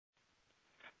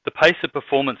The PACER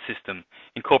performance system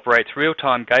incorporates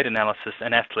real-time gait analysis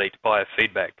and athlete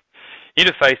biofeedback.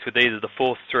 Interfaced with either the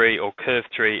Force 3 or Curve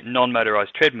 3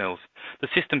 non-motorised treadmills, the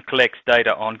system collects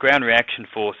data on ground reaction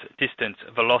force, distance,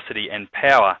 velocity and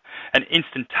power and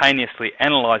instantaneously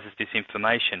analyses this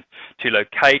information to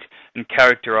locate and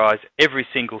characterise every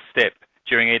single step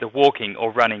during either walking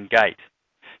or running gait.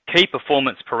 Key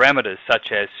performance parameters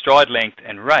such as stride length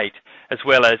and rate, as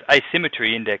well as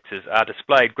asymmetry indexes, are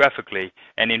displayed graphically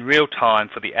and in real time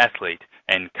for the athlete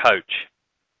and coach.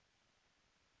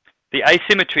 The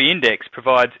asymmetry index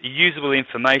provides usable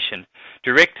information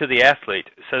direct to the athlete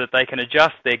so that they can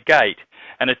adjust their gait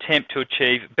and attempt to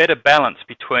achieve better balance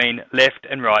between left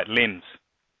and right limbs.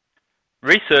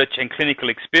 Research and clinical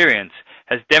experience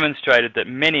has demonstrated that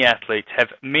many athletes have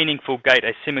meaningful gait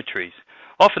asymmetries,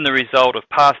 often the result of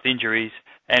past injuries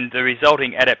and the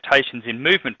resulting adaptations in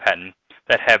movement pattern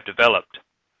that have developed.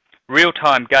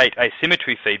 Real-time gait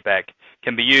asymmetry feedback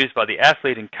can be used by the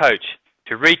athlete and coach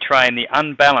to retrain the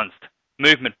unbalanced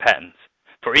movement patterns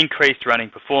for increased running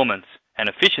performance and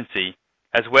efficiency,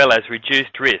 as well as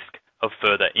reduced risk of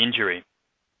further injury.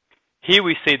 Here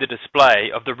we see the display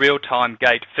of the real-time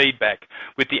gait feedback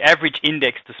with the average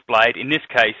index displayed, in this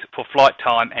case for flight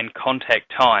time and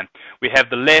contact time. We have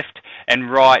the left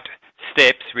and right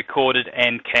steps recorded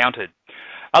and counted.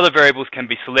 Other variables can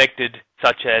be selected,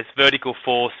 such as vertical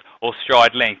force or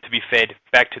stride length, to be fed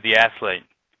back to the athlete.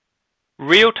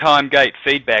 Real-time gait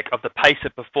feedback of the PACER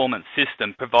performance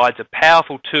system provides a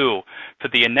powerful tool for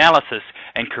the analysis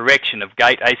and correction of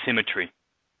gait asymmetry.